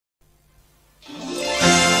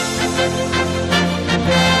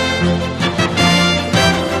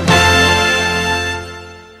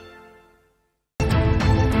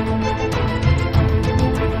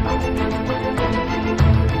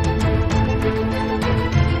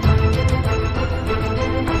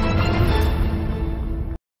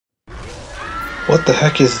What the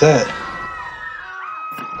heck is that?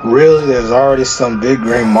 Really? There's already some big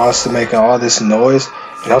green monster making all this noise,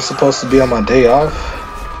 and I'm supposed to be on my day off?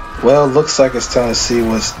 Well, looks like it's time to see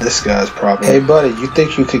what's this guy's problem. Hey buddy, you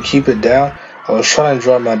think you could keep it down? I was trying to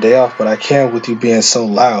enjoy my day off, but I can't with you being so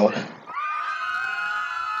loud.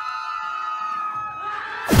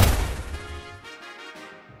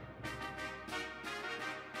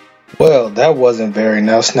 Well, that wasn't very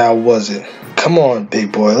nice now, was it? Come on,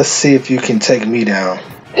 big boy, let's see if you can take me down.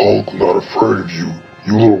 Hulk, not afraid of you.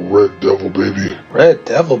 You little red devil baby. Red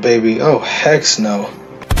devil baby? Oh, heck no.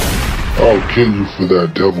 I'll kill you for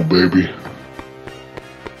that, devil baby.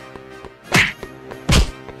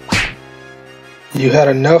 You had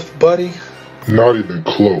enough, buddy? Not even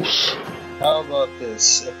close. How about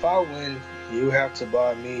this? If I win, you have to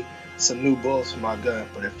buy me some new bullets for my gun.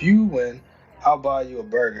 But if you win, I'll buy you a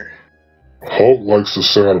burger. Hulk likes the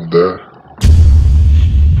sound of that.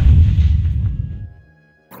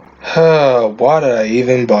 Why did I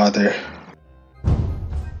even bother?